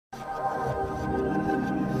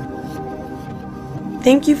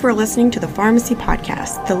Thank you for listening to the Pharmacy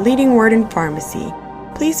Podcast, the leading word in pharmacy.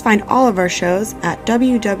 Please find all of our shows at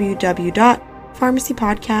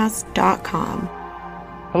www.pharmacypodcast.com.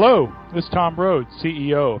 Hello, this is Tom Rhoads,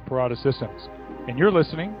 CEO of Parata Systems, and you're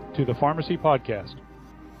listening to the Pharmacy Podcast.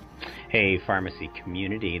 Hey, pharmacy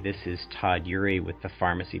community. This is Todd Urey with the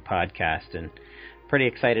Pharmacy Podcast, and pretty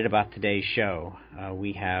excited about today's show.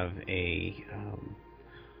 We have a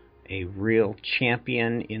real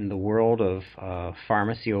champion in the world of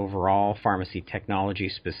pharmacy overall, pharmacy technology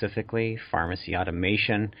specifically, pharmacy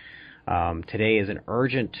automation. Today is an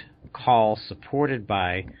urgent call supported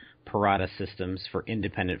by Parata Systems for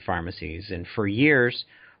independent pharmacies. And for years,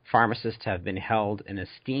 pharmacists have been held an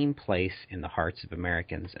esteemed place in the hearts of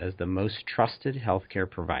Americans as the most trusted healthcare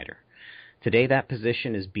provider. Today, that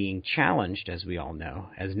position is being challenged, as we all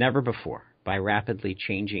know, as never before by rapidly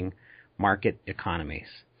changing market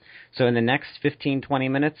economies. So in the next 15-20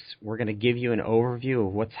 minutes, we're going to give you an overview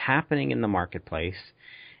of what's happening in the marketplace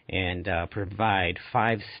and provide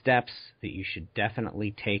 5 steps that you should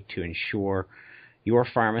definitely take to ensure your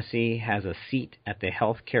pharmacy has a seat at the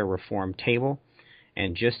healthcare reform table,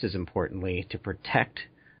 and just as importantly, to protect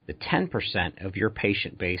the 10% of your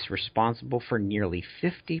patient base responsible for nearly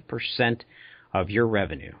 50% of your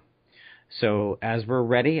revenue. So as we're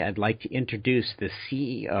ready, I'd like to introduce the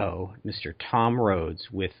CEO, Mr. Tom Rhoads,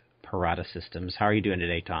 with Parata Systems. How are you doing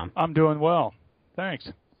today, Tom? I'm doing well. Thanks.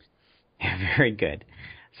 Very good.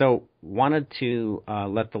 So wanted to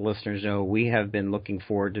let the listeners know we have been looking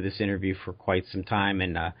forward to this interview for quite some time,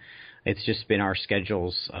 and it's just been our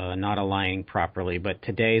schedules not aligning properly. But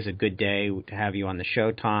today is a good day to have you on the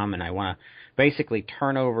show, Tom, and I want to basically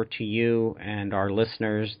turn over to you and our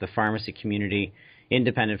listeners, the pharmacy community,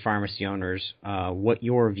 independent pharmacy owners, what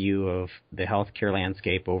your view of the healthcare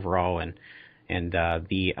landscape overall and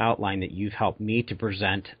the outline that you've helped me to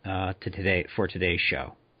present for today's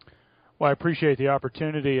show. Well, I appreciate the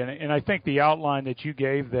opportunity, and I think the outline that you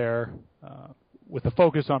gave there, with the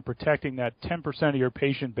focus on protecting that 10% of your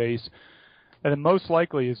patient base, and then most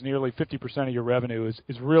likely is nearly 50% of your revenue,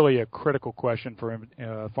 is really a critical question for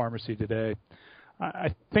pharmacy today.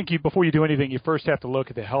 I think before you do anything, you first have to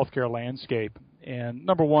look at the healthcare landscape. And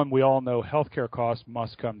number one, we all know healthcare costs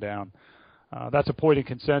must come down. That's a point of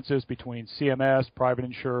consensus between CMS, private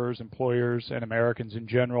insurers, employers, and Americans in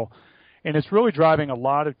general. And it's really driving a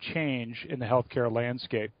lot of change in the healthcare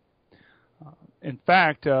landscape. In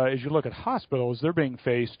fact, as you look at hospitals, they're being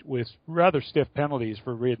faced with rather stiff penalties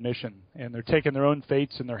for readmission, and they're taking their own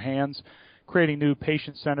fates in their hands, creating new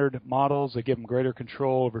patient-centered models that give them greater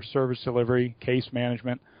control over service delivery, case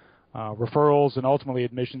management, referrals, and ultimately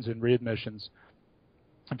admissions and readmissions.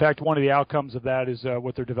 In fact, one of the outcomes of that is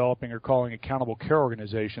what they're developing or calling accountable care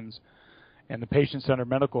organizations, and the patient-centered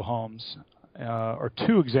medical homes are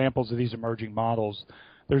 2 examples of these emerging models.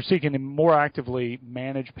 They're seeking to more actively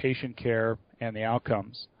manage patient care and the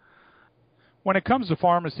outcomes. When it comes to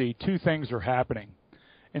pharmacy, 2 things are happening.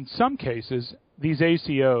 In some cases, these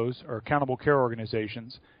ACOs, or accountable care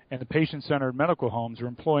organizations, and the patient-centered medical homes are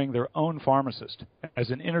employing their own pharmacist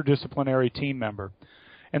as an interdisciplinary team member.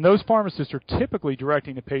 And those pharmacists are typically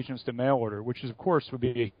directing the patients to mail order, which of course would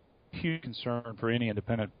be a huge concern for any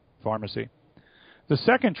independent pharmacy. The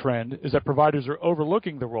second trend is that providers are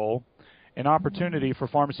overlooking the role and opportunity for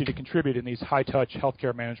pharmacy to contribute in these high-touch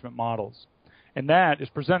healthcare management models. And that is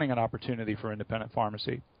presenting an opportunity for independent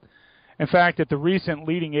pharmacy. In fact, at the recent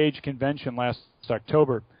Leading Age Convention last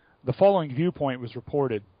October, the following viewpoint was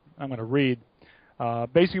reported. I'm going to read.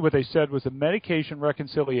 Basically what they said was the medication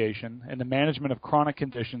reconciliation and the management of chronic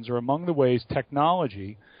conditions are among the ways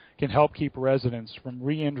technology can help keep residents from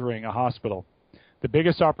re-entering a hospital. The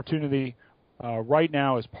biggest opportunity right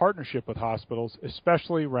now is partnership with hospitals,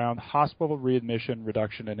 especially around hospital readmission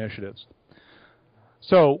reduction initiatives.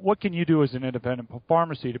 So what can you do as an independent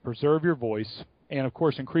pharmacy to preserve your voice and, of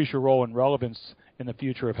course, increase your role and relevance in the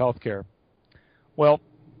future of healthcare? Well,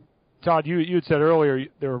 Todd, you had said earlier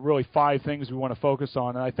there are really 5 things we want to focus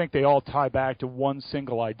on, and I think they all tie back to one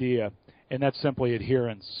single idea, and that's simply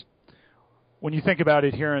adherence. When you think about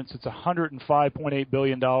adherence, it's $105.8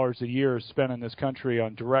 billion a year spent in this country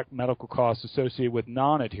on direct medical costs associated with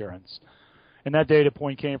non-adherence. And that data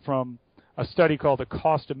point came from a study called the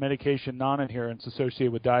Cost of Medication Non-Adherence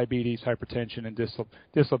Associated with Diabetes, Hypertension, and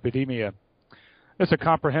Dyslipidemia. It's a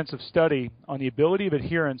comprehensive study on the ability of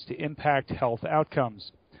adherence to impact health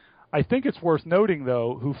outcomes. I think it's worth noting,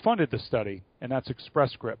 though, who funded the study, and that's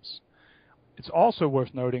Express Scripts. It's also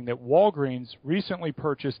worth noting that Walgreens recently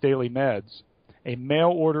purchased Daily Meds, a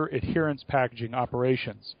mail-order adherence packaging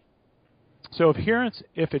operations. So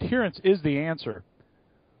if adherence is the answer,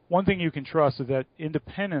 one thing you can trust is that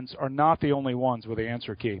independents are not the only ones with the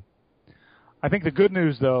answer key. I think the good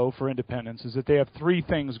news, though, for independents is that they have three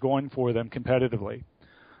things going for them competitively.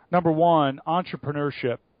 Number one,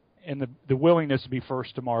 entrepreneurship and the willingness to be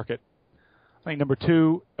first to market. I think number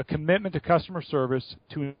two, a commitment to customer service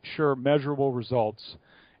to ensure measurable results.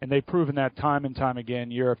 And they've proven that time and time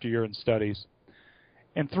again, year after year in studies.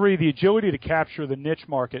 And three, the agility to capture the niche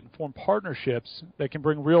market and form partnerships that can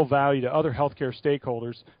bring real value to other healthcare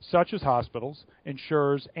stakeholders, such as hospitals,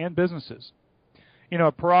 insurers, and businesses. You know,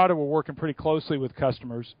 at Parata, we're working pretty closely with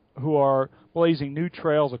customers who are blazing new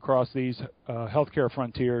trails across these healthcare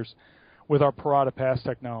frontiers with our Parata Pass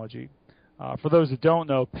technology. For those that don't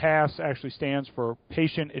know, PASS actually stands for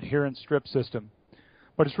Patient Adherence Strip System,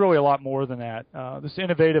 but it's really a lot more than that. This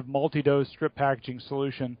innovative multi-dose strip packaging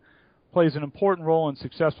solution plays an important role in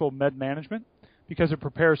successful med management because it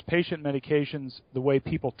prepares patient medications the way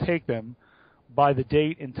people take them by the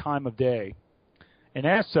date and time of day. And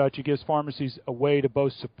as such, it gives pharmacies a way to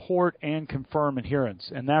both support and confirm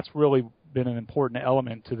adherence, and that's really been an important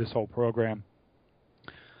element to this whole program.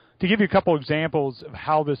 To give you a couple examples of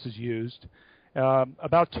how this is used,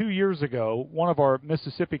 about 2 years ago, one of our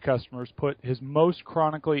Mississippi customers put his most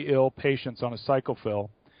chronically ill patients on a cycle fill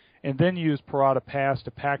and then used Parata Pass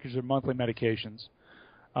to package their monthly medications,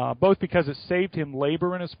 both because it saved him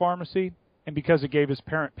labor in his pharmacy and because it gave his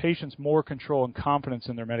patients more control and confidence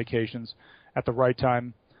in their medications at the right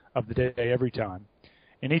time of the day every time.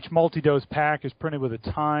 And each multi-dose pack is printed with a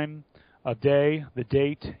time of day, the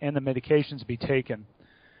date, and the medications to be taken.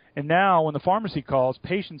 And now when the pharmacy calls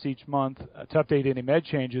patients each month to update any med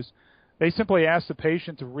changes, they simply ask the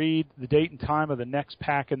patient to read the date and time of the next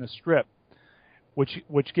pack in the strip,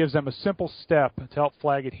 which gives them a simple step to help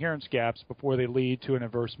flag adherence gaps before they lead to an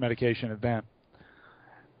adverse medication event.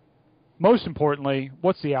 Most importantly,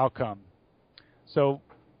 what's the outcome? So,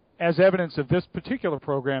 as evidence of this particular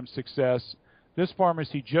program's success, this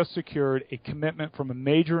pharmacy just secured a commitment from a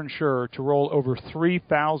major insurer to roll over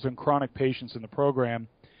 3,000 chronic patients in the program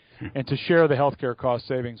and to share the healthcare cost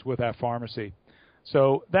savings with that pharmacy.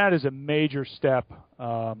 So that is a major step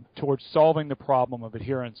towards solving the problem of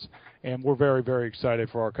adherence, and we're very, very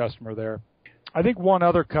excited for our customer there. I think one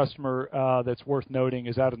other customer that's worth noting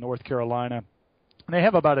is out of North Carolina. And they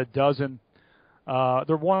have about a dozen.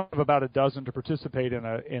 They're one of about a dozen to participate in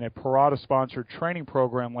a Parata-sponsored training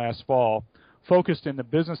program last fall, focused in the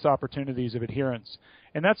business opportunities of adherence.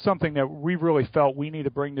 And that's something that we really felt we need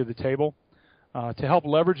to bring to the table to help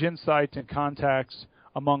leverage insights and contacts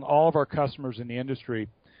among all of our customers in the industry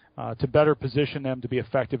to better position them to be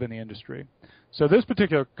effective in the industry. So this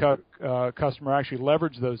particular customer actually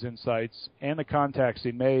leveraged those insights and the contacts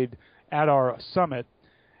he made at our summit,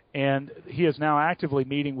 and he is now actively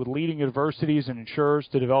meeting with leading universities and insurers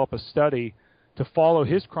to develop a study to follow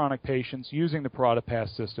his chronic patients using the Parata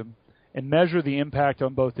Pass system and measure the impact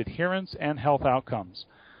on both adherence and health outcomes.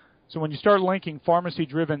 So when you start linking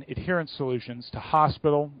pharmacy-driven adherence solutions to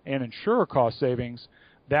hospital and insurer cost savings,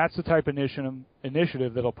 that's the type of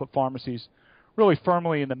initiative that will put pharmacies really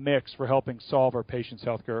firmly in the mix for helping solve our patients'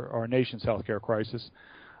 healthcare, our nation's healthcare crisis.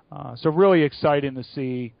 So really exciting to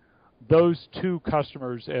see those two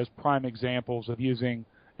customers as prime examples of using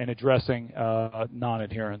and addressing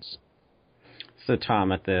non-adherence. So,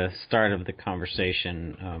 Tom, at the start of the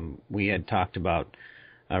conversation, we had talked about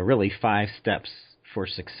really 5 steps for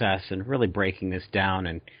success and really breaking this down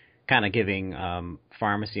and kind of giving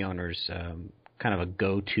pharmacy owners kind of a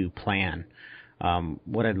go-to plan.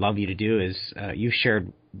 What I'd love you to do is you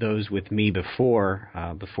shared those with me before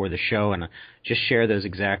the show, and just share those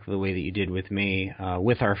exactly the way that you did with me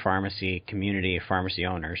with our pharmacy community of pharmacy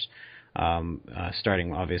owners,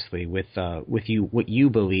 starting obviously with you, what you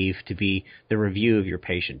believe to be the review of your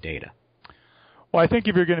patient data. Well, I think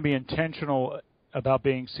if you're going to be intentional about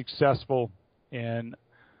being successful in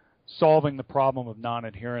solving the problem of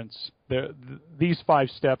non-adherence, these 5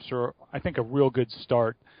 steps are, I think, a real good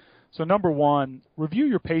start. So number 1, review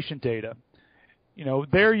your patient data. You know,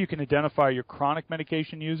 there you can identify your chronic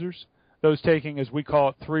medication users, those taking, as we call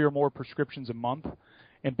it, 3 or more prescriptions a month.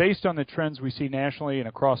 And based on the trends we see nationally and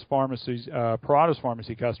across pharmacies, Parata's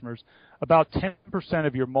pharmacy customers, about 10%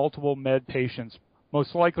 of your multiple med patients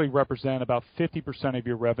most likely represent about 50% of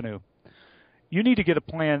your revenue. You need to get a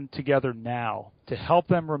plan together now to help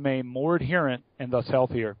them remain more adherent and thus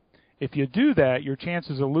healthier. If you do that, your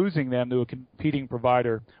chances of losing them to a competing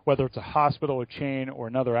provider, whether it's a hospital, a chain, or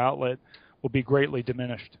another outlet, will be greatly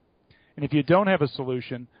diminished. And if you don't have a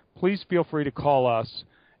solution, please feel free to call us,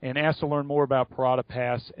 and ask to learn more about Parata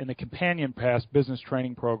Pass and the Companion Pass business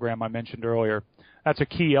training program I mentioned earlier. That's a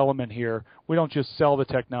key element here. We don't just sell the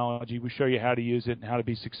technology. We show you how to use it and how to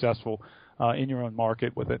be successful in your own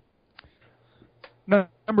market with it.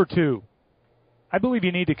 Number 2, I believe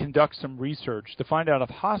you need to conduct some research to find out if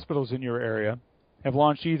hospitals in your area have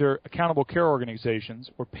launched either accountable care organizations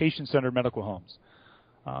or patient-centered medical homes.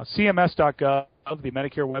 CMS.gov, the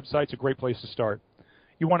Medicare website, is a great place to start.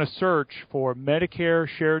 You want to search for Medicare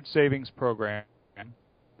Shared Savings Program,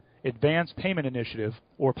 Advanced Payment Initiative,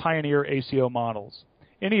 or Pioneer ACO models.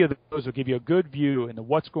 Any of those will give you a good view into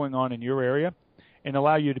what's going on in your area and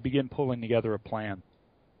allow you to begin pulling together a plan.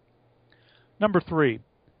 Number 3,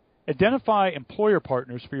 identify employer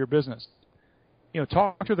partners for your business.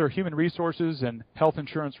 Talk to their human resources and health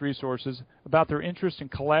insurance resources about their interest in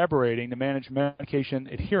collaborating to manage medication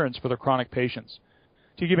adherence for their chronic patients.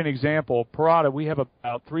 To give you an example, Parata, we have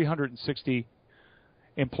about 360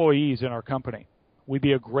 employees in our company. We'd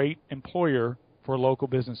be a great employer for local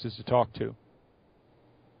businesses to talk to.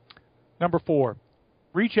 Number 4,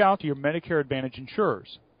 reach out to your Medicare Advantage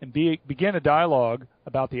insurers and begin a dialogue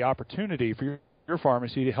about the opportunity for your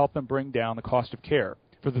pharmacy to help them bring down the cost of care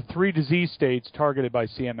for the 3 disease states targeted by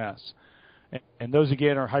CMS. And those,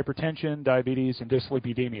 again, are hypertension, diabetes, and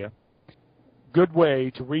dyslipidemia. Good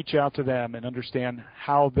way to reach out to them and understand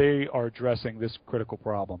how they are addressing this critical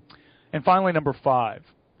problem. And finally, number 5,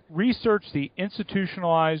 research the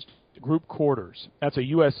institutionalized group quarters. That's a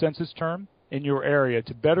U.S. Census term in your area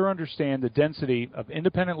to better understand the density of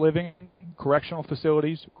independent living, correctional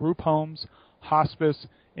facilities, group homes, hospice,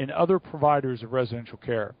 and other providers of residential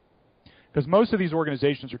care. Because most of these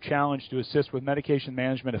organizations are challenged to assist with medication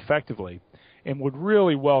management effectively and would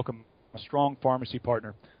really welcome a strong pharmacy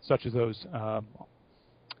partner such as those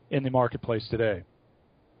in the marketplace today.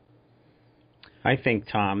 I think,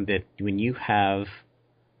 Tom, that when you have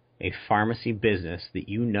a pharmacy business that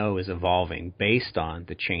you know is evolving based on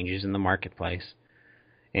the changes in the marketplace,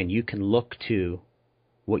 and you can look to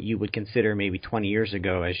what you would consider maybe 20 years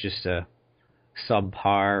ago as just a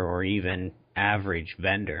subpar or even average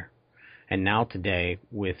vendor, and now today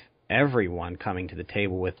with everyone coming to the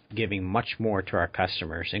table with giving much more to our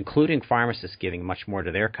customers, including pharmacists giving much more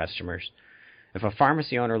to their customers. If a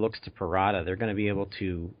pharmacy owner looks to Parata, they're going to be able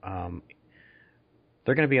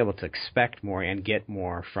to expect more and get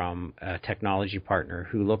more from a technology partner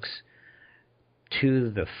who looks to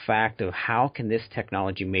the fact of how can this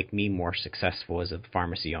technology make me more successful as a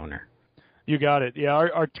pharmacy owner. You got it. Yeah,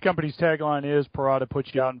 our company's tagline is Parata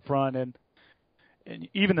puts you out in front, and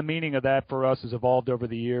even the meaning of that for us has evolved over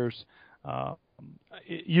the years.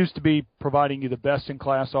 It used to be providing you the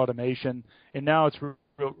best-in-class automation, and now it's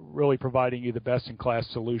really providing you the best-in-class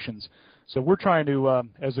solutions. So we're trying to,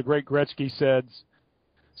 as the great Gretzky said,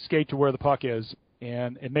 skate to where the puck is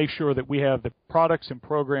and make sure that we have the products and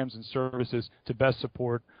programs and services to best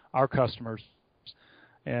support our customers.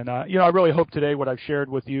 And, I really hope today what I've shared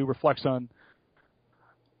with you reflects on,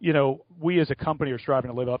 we as a company are striving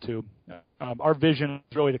to live up to. Our vision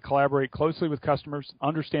is really to collaborate closely with customers,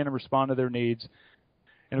 understand and respond to their needs,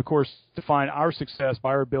 and, of course, define our success by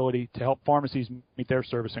our ability to help pharmacies meet their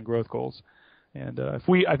service and growth goals. And I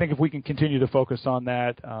think if we can continue to focus on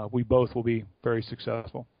that, we both will be very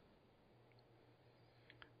successful.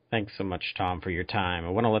 Thanks so much, Tom, for your time. I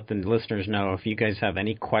want to let the listeners know if you guys have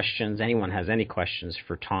any questions, anyone has any questions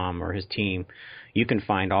for Tom or his team, you can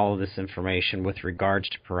find all of this information with regards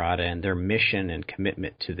to Parata and their mission and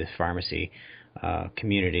commitment to the pharmacy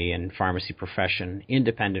community and pharmacy profession,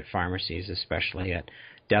 independent pharmacies especially, at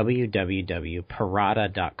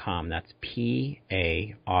www.parata.com. That's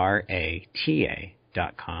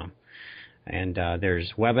Parata.com. And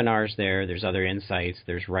there's webinars there, there's other insights,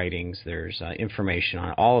 there's writings, there's information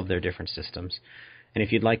on all of their different systems. And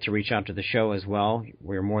if you'd like to reach out to the show as well,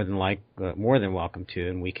 we're more than welcome to,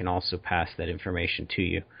 and we can also pass that information to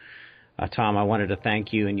you. Tom, I wanted to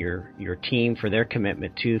thank you and your team for their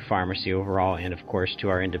commitment to pharmacy overall and, of course, to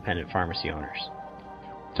our independent pharmacy owners.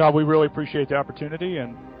 Tom, we really appreciate the opportunity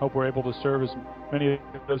and hope we're able to serve as many of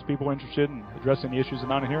those people interested in addressing the issues of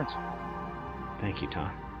non-adherence. Thank you,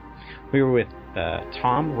 Tom. We were with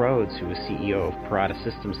Tom Rhoads, who is CEO of Parata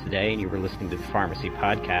Systems today, and you were listening to the Pharmacy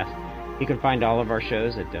Podcast. You can find all of our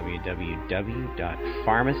shows at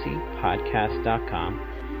www.pharmacypodcast.com,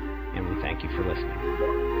 and we thank you for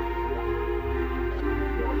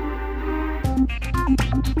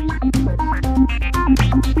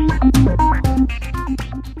listening.